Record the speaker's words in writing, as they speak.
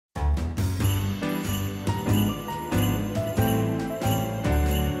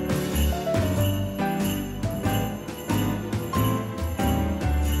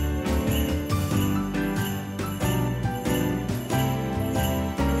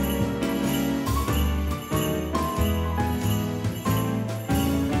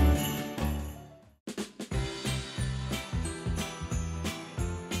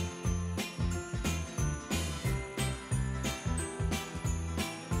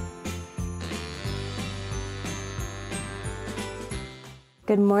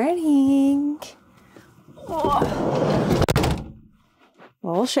Good morning. Oh.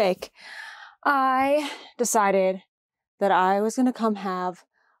 Little shake. I decided that I was going to come have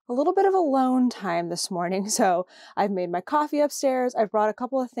a little bit of alone time this morning. So I've made my coffee upstairs. I've brought a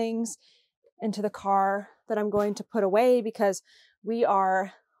couple of things into the car that I'm going to put away because we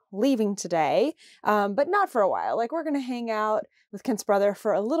are leaving today, but not for a while. Like, we're going to hang out with Kent's brother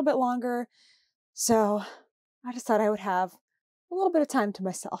for a little bit longer. So I just thought I would have a little bit of time to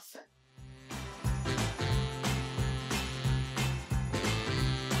myself.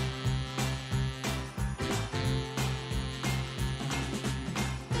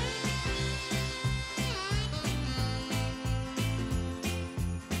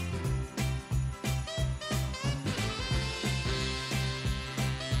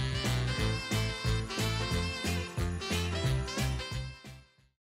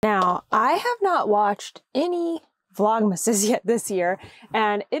 Now, I have not watched any Vlogmases yet this year,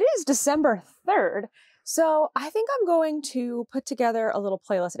 and it is December 3rd, so I think I'm going to put together a little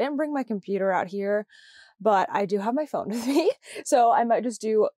playlist. I didn't bring my computer out here, but I do have my phone with me, so I might just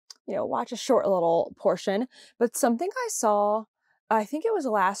do, watch a short little portion. But something I saw, I think it was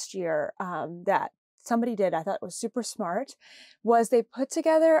last year, that somebody did, I thought it was super smart, was they put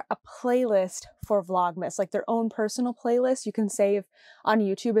together a playlist for Vlogmas, like their own personal playlist you can save on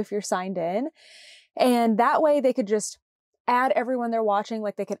YouTube if you're signed in. And that way they could just add everyone they're watching,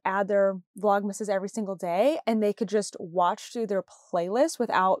 like they could add their Vlogmases every single day and they could just watch through their playlist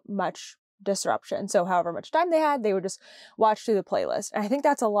without much disruption. So however much time they had, they would just watch through the playlist. And I think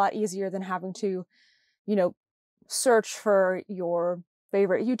that's a lot easier than having to, search for your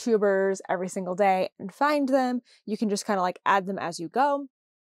favorite YouTubers every single day and find them. You can just kind of like add them as you go.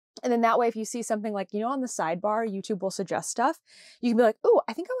 And then that way, if you see something like, on the sidebar, YouTube will suggest stuff. You can be like, oh,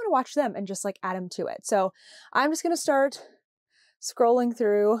 I think I want to watch them, and just like add them to it. So I'm just going to start scrolling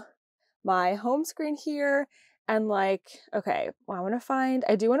through my home screen here and like, okay, well,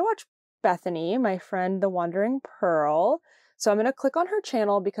 I do want to watch Bethany, my friend, the Wandering Pearl. So I'm going to click on her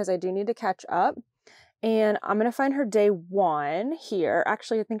channel because I do need to catch up. And I'm going to find her day 1 here.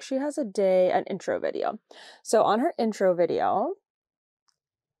 Actually, I think she has an intro video. So on her intro video,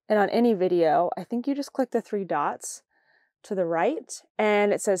 and on any video, I think you just click the 3 dots to the right,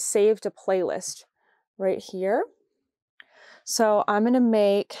 and it says save to playlist right here. So I'm going to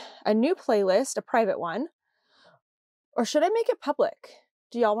make a new playlist, a private one. Or should I make it public?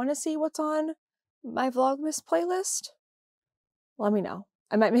 Do y'all want to see what's on my Vlogmas playlist? Let me know.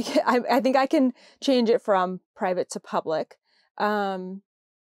 I might make it, I think I can change it from private to public. I'm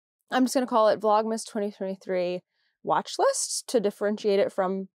just going to call it Vlogmas 2023 watch lists to differentiate it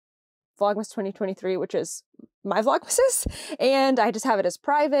from Vlogmas 2023, which is my Vlogmases. And I just have it as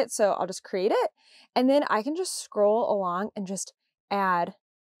private, so I'll just create it. And then I can just scroll along and just add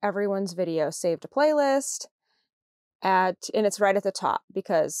everyone's video, save to playlist, and it's right at the top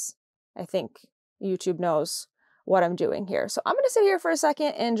because I think YouTube knows what I'm doing here. So I'm going to sit here for a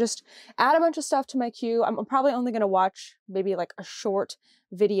second and just add a bunch of stuff to my queue. I'm probably only going to watch maybe like a short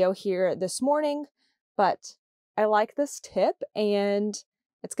video here this morning, but I like this tip and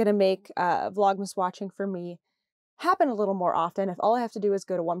it's going to make Vlogmas watching for me happen a little more often if all I have to do is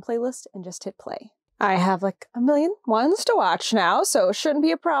go to one playlist and just hit play. I have like a million ones to watch now, so it shouldn't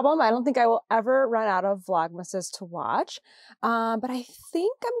be a problem. I don't think I will ever run out of Vlogmases to watch, but I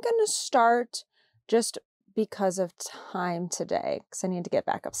think I'm going to start just because of time today, because I need to get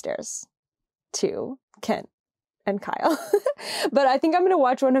back upstairs to Kent and Kyle. But I think I'm going to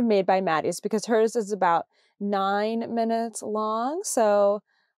watch one of Made by Maddie's because hers is about 9 minutes long. So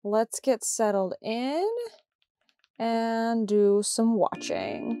let's get settled in and do some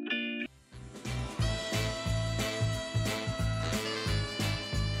watching.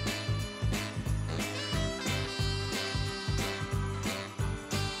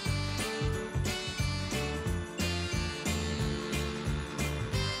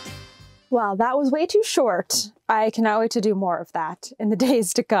 Well, that was way too short. I cannot wait to do more of that in the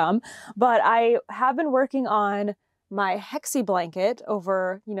days to come. But I have been working on my hexie blanket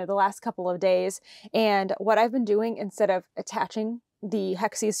over, the last couple of days. And what I've been doing instead of attaching the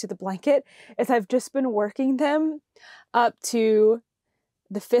hexies to the blanket is I've just been working them up to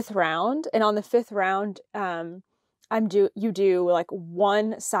the 5th round. And on the 5th round, you do like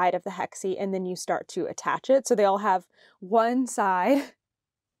one side of the hexie and then you start to attach it. So they all have one side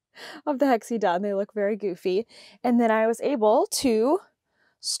of the hexie done. They look very goofy. And then I was able to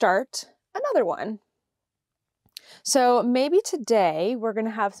start another one. So maybe today we're going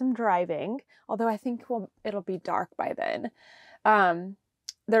to have some driving, although I think it'll be dark by then.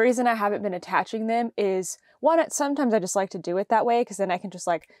 the reason I haven't been attaching them is, one, sometimes I just like to do it that way because then I can just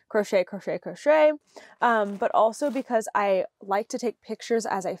like crochet, crochet, crochet. But also because I like to take pictures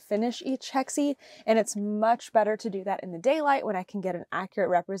as I finish each hexie, and it's much better to do that in the daylight when I can get an accurate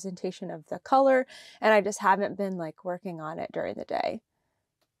representation of the color, and I just haven't been like working on it during the day.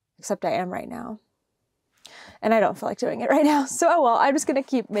 Except I am right now. And I don't feel like doing it right now. So, oh well, I'm just going to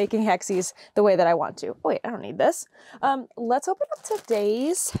keep making hexies the way that I want to. Oh, wait, I don't need this. Let's open up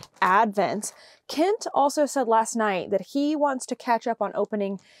today's Advent. Kent also said last night that he wants to catch up on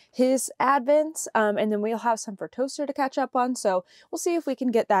opening his Advents, and then we'll have some for Toaster to catch up on. So we'll see if we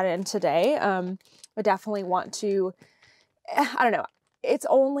can get that in today. I definitely want to, I don't know. It's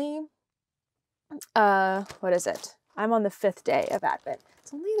only, what is it? I'm on the 5th day of Advent.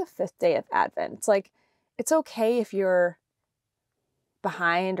 It's only the 5th day of Advent. It's like, it's okay if you're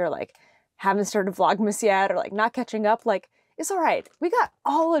behind or like haven't started Vlogmas yet or like not catching up. Like, it's all right. We got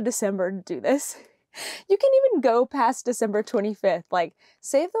all of December to do this. You can even go past December 25th. Like,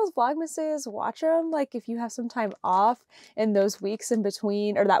 save those Vlogmases, watch them. Like, if you have some time off in those weeks in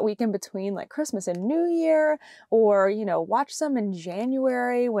between, or that week in between, like Christmas and New Year, or, you know, watch some in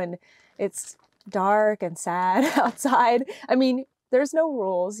January when it's dark and sad outside. I mean, there's no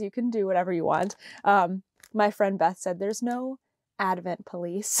rules. You can do whatever you want. My friend Beth said there's no Advent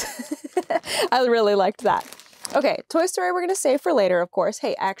police. I really liked that. Okay, Toy Story we're going to save for later, of course.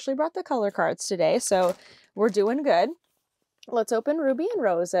 Hey, I actually brought the color cards today, so we're doing good. Let's open Ruby and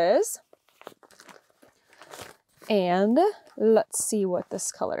Roses. And let's see what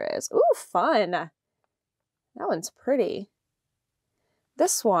this color is. Ooh, fun. That one's pretty.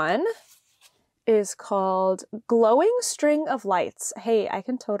 This one is called Glowing String of Lights. Hey, I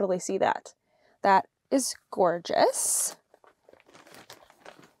can totally see that. That is gorgeous.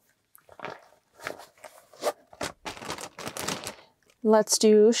 Let's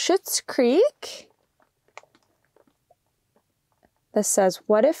do Schitt's Creek. This says,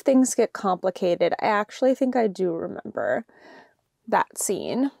 what if things get complicated? I actually think I do remember that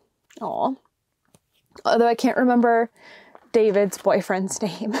scene. Oh, although I can't remember David's boyfriend's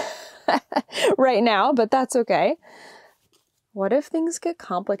name right now, but that's okay. What if things get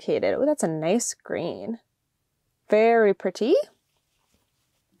complicated? Oh, that's a nice green. Very pretty.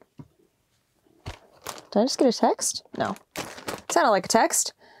 Did I just get a text? No. Sounded like a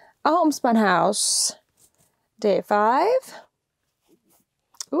text. A homespun house. Day 5.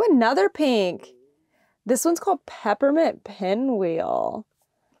 Ooh, another pink. This one's called Peppermint Pinwheel.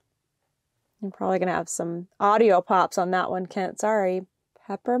 I'm probably going to have some audio pops on that one, Kent. Sorry.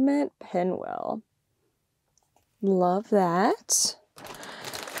 Peppermint Pinwheel. Love that.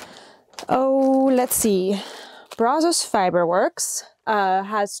 Oh, let's see. Brazos Fiberworks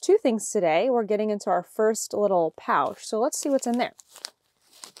has 2 things today. We're getting into our first little pouch. So let's see what's in there.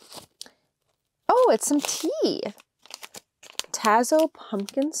 Oh, it's some tea. Tazo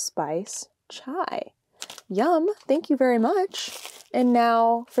Pumpkin Spice Chai. Yum. Thank you very much. And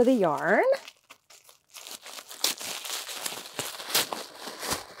now for the yarn.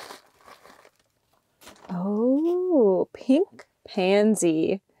 Oh, Pink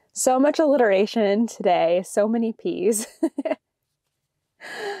Pansy. So much alliteration today. So many P's.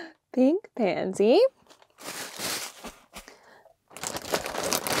 Pink Pansy.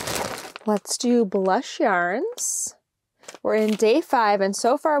 Let's do blush yarns. We're in day 5, and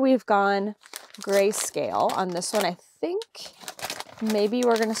so far we've gone grayscale on this one. I think maybe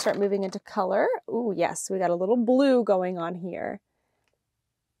we're going to start moving into color. Ooh, yes, we got a little blue going on here.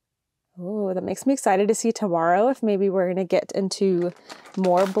 Oh, that makes me excited to see tomorrow if maybe we're going to get into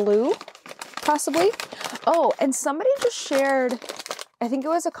more blue, possibly. Oh, and somebody just shared, I think it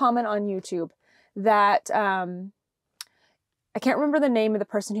was a comment on YouTube that, I can't remember the name of the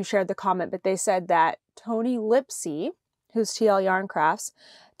person who shared the comment, but they said that Tony Lipsy, who's TL Yarn Crafts,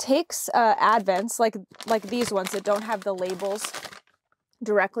 takes advents like these ones that don't have the labels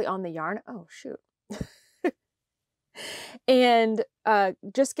directly on the yarn. Oh, shoot. And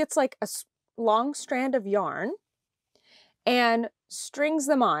just gets like a long strand of yarn and strings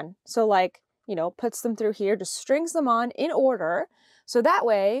them on. So like, you know, puts them through here, just strings them on in order. So that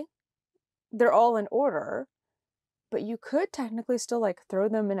way they're all in order, but you could technically still like throw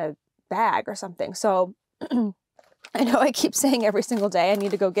them in a bag or something. So I know I keep saying every single day I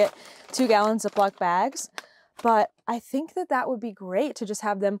need to go get 2-gallon Ziploc bags, but I think that that would be great to just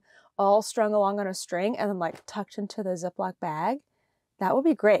have them all strung along on a string and then like tucked into the Ziploc bag. That would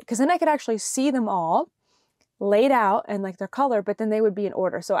be great because then I could actually see them all laid out and like their color, but then they would be in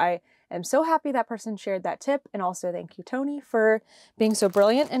order. So I am so happy that person shared that tip, and also thank you, Tony, for being so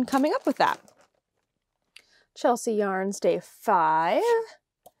brilliant and coming up with that. Chelsea Yarns Day 5.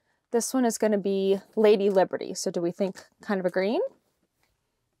 This one is going to be Lady Liberty. So do we think kind of a green?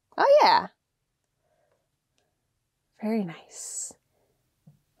 Oh yeah. Very nice.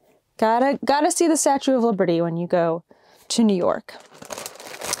 Gotta see the Statue of Liberty when you go to New York.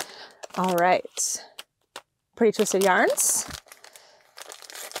 All right. Pretty Twisted Yarns.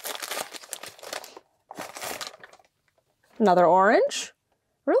 Another orange.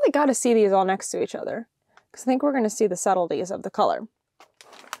 Really got to see these all next to each other because I think we're going to see the subtleties of the color.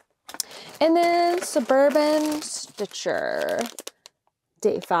 And then Suburban Stitcher,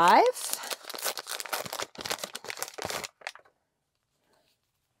 Day 5.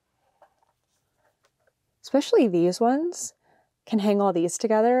 Especially these ones, can hang all these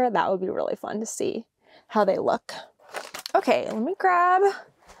together. That would be really fun to see how they look. Okay, let me grab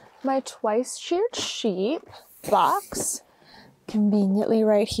my twice sheared sheep box conveniently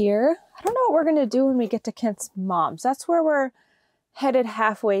right here. I don't know what we're gonna do when we get to Kent's mom's. That's where we're headed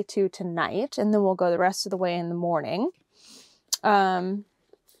halfway to tonight, and then we'll go the rest of the way in the morning. I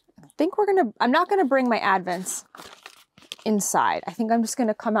think I'm not gonna bring my Advents inside. I think I'm just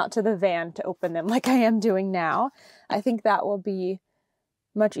gonna come out to the van to open them like I am doing now. I think that will be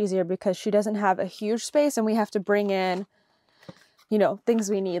much easier because she doesn't have a huge space and we have to bring in, you know, things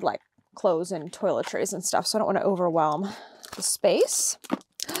we need like clothes and toiletries and stuff. So I don't want to overwhelm the space.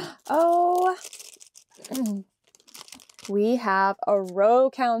 Oh, we have a row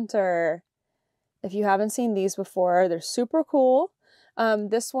counter. If you haven't seen these before, they're super cool.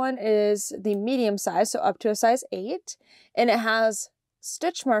 This one is the medium size, so up to a size 8, and it has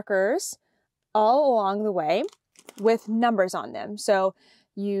stitch markers all along the way with numbers on them. So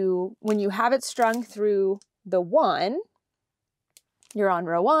when you have it strung through the 1, you're on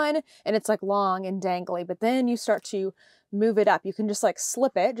row 1 and it's like long and dangly, but then you start to move it up. You can just like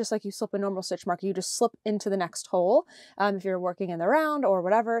slip it, just like you slip a normal stitch marker. You just slip into the next hole if you're working in the round or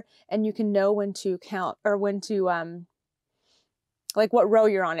whatever, and you can know when to count or when to like what row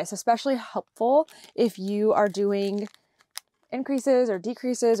you're on. It's especially helpful if you are doing increases or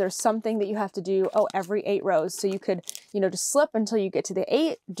decreases or something that you have to do every 8 rows. So you could, just slip until you get to the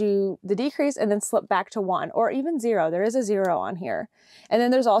 8, do the decrease, and then slip back to 1 or even 0. There is a 0 on here. And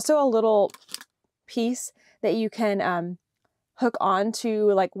then there's also a little piece that you can hook on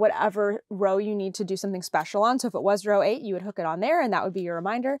to like whatever row you need to do something special on. So if it was row 8, you would hook it on there and that would be your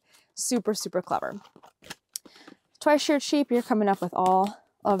reminder. Super, super clever. Twice sheared sheep, you're coming up with all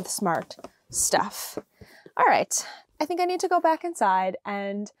of the smart stuff. All right, I think I need to go back inside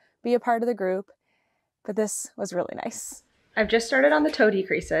and be a part of the group, but this was really nice. I've just started on the toe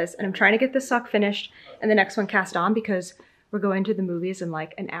decreases and I'm trying to get this sock finished and the next one cast on because we're going to the movies in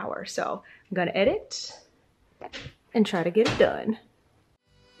like an hour. So I'm gonna edit and try to get it done.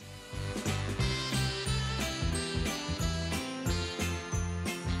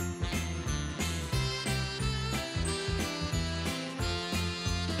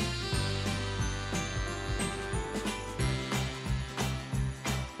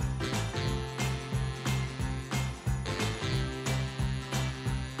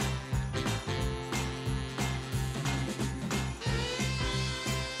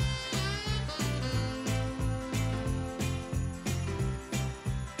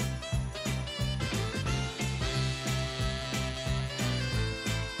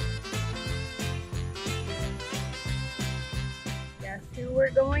 Who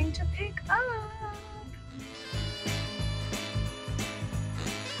we're going to pick up.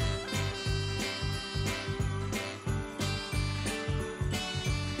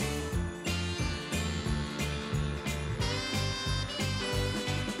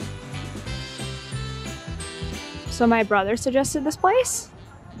 So my brother suggested this place?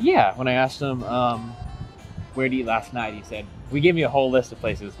 Yeah, when I asked him where to eat last night, he said, we gave me a whole list of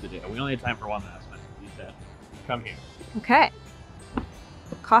places to do. We only had time for one last night. He said, come here. Okay.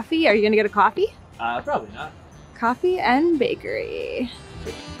 Coffee? Are you gonna get a coffee? Probably not. Coffee and bakery.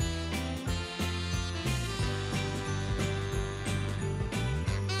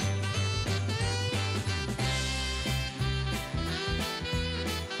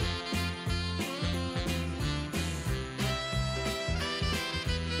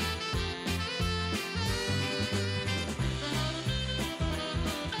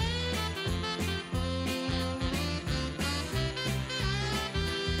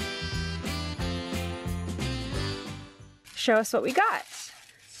 Show us what we got.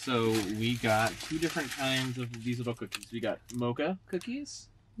 So we got 2 different kinds of these little cookies. We got mocha cookies.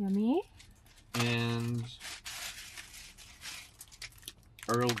 Yummy. And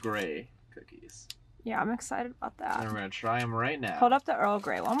Earl Grey cookies. Yeah, I'm excited about that. And we're going to try them right now. Hold up the Earl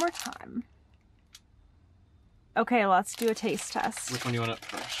Grey one more time. Okay, let's do a taste test. Which one do you want up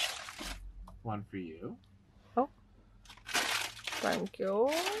first? One for you. Oh. Thank you.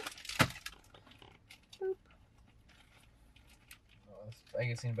 Boop. Oh, I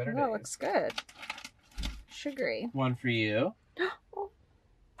can see better. That looks good. Sugary. One for you. Oh.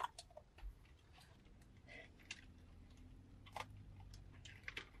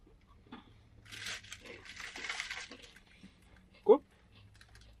 Cool.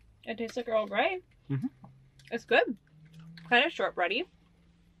 It tastes like Earl Grey. Mm-hmm. It's good. Kind of shortbready.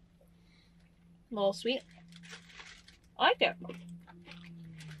 A little sweet. I like it.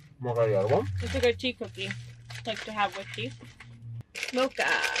 More got the other one. It's a good tea cookie. Like to have with tea. Mocha.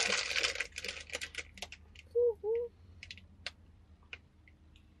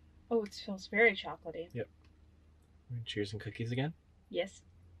 Oh, it feels very chocolatey. Yep. Cheers and cookies again. Yes.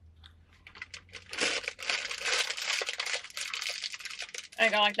 I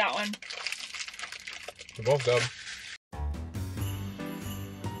think I like that one. They're both good.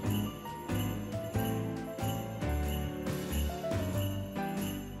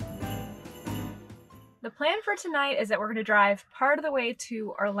 The plan for tonight is that we're going to drive part of the way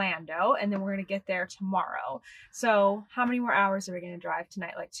to Orlando and then we're going to get there tomorrow. So how many more hours are we going to drive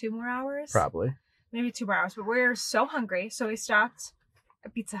tonight? Like 2 more hours? Probably. Maybe 2 more hours, but we're so hungry. So we stopped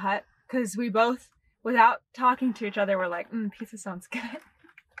at Pizza Hut because we both, without talking to each other, were like, pizza sounds good.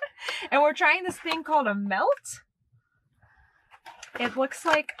 And we're trying this thing called a melt. It looks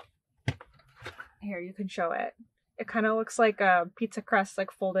like, here, you can show it. It kind of looks like a pizza crust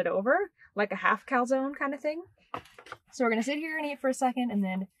like folded over, like a half calzone kind of thing. So we're gonna sit here and eat for a second and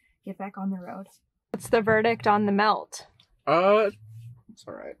then get back on the road. What's the verdict on the melt? It's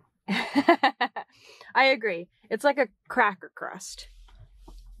all right. I agree. It's like a cracker crust.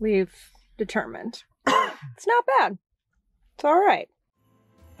 We've determined. It's not bad. It's all right.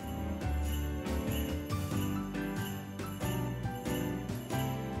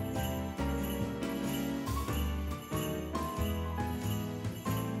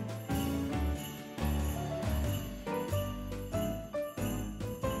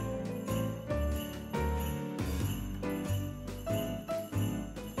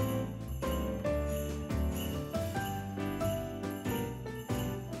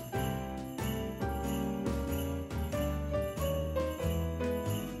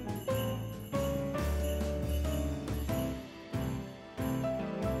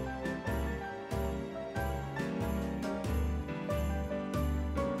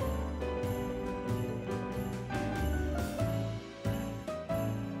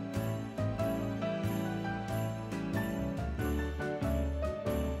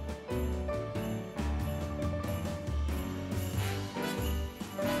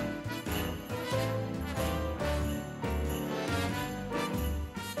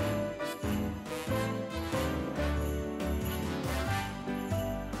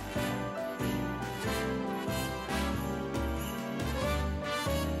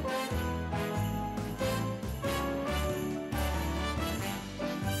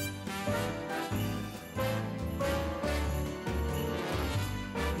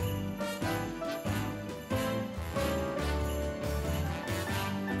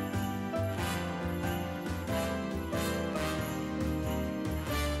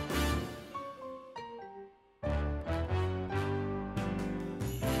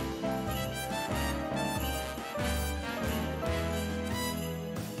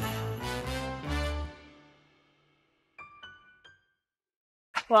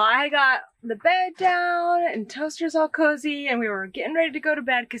 Well, I got the bed down and toaster's all cozy and we were getting ready to go to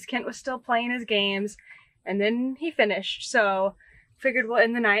bed because Kent was still playing his games and then he finished. So figured we'll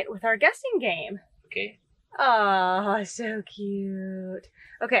end the night with our guessing game. Okay. Oh, so cute.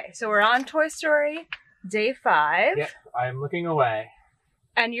 Okay, so we're on Toy Story day 5. Yep, I'm looking away.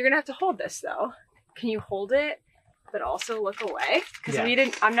 And you're gonna have to hold this though. Can you hold it, but also look away? Because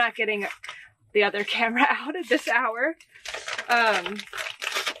Yeah. I'm not getting the other camera out at this hour.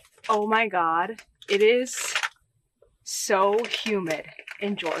 Oh my God, it is so humid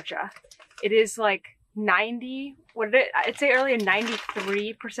in Georgia. It is like 90, what did it, I'd say earlier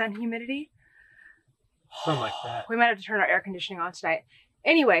 93% humidity. Something like that. We might have to turn our air conditioning on tonight.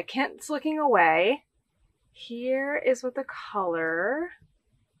 Anyway, Kent's looking away. Here is what the color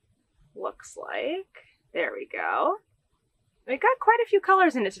looks like. There we go. We got quite a few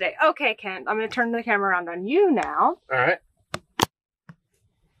colors in it today. Okay, Kent, I'm gonna turn the camera around on you now. All right.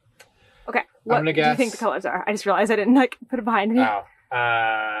 Okay, what do you think the colors are? I just realized I didn't like put it behind me.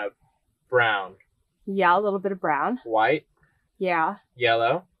 Oh, brown. Yeah, a little bit of brown. White. Yeah.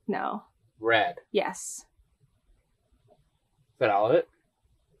 Yellow. No. Red. Yes. Is that all of it?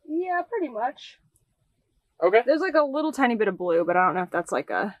 Yeah, pretty much. Okay. There's like a little tiny bit of blue, but I don't know if that's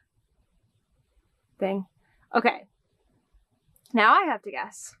like a thing. Okay. Now I have to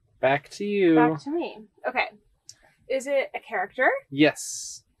guess. Back to you. Back to me. Okay. Is it a character?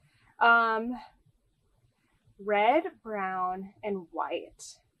 Yes. Red, brown, and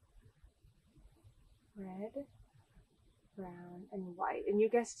white. Red, brown, and white. And you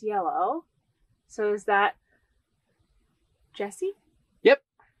guessed yellow. So is that Jessie? Yep.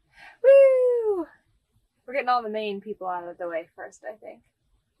 Woo! We're getting all the main people out of the way first, I think.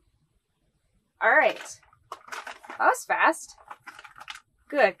 All right. That was fast.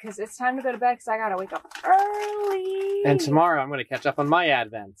 Good, because it's time to go to bed because I got to wake up early. And tomorrow I'm going to catch up on my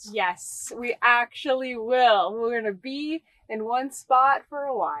advents. Yes, we actually will. We're going to be in one spot for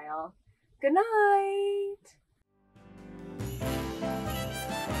a while. Good night.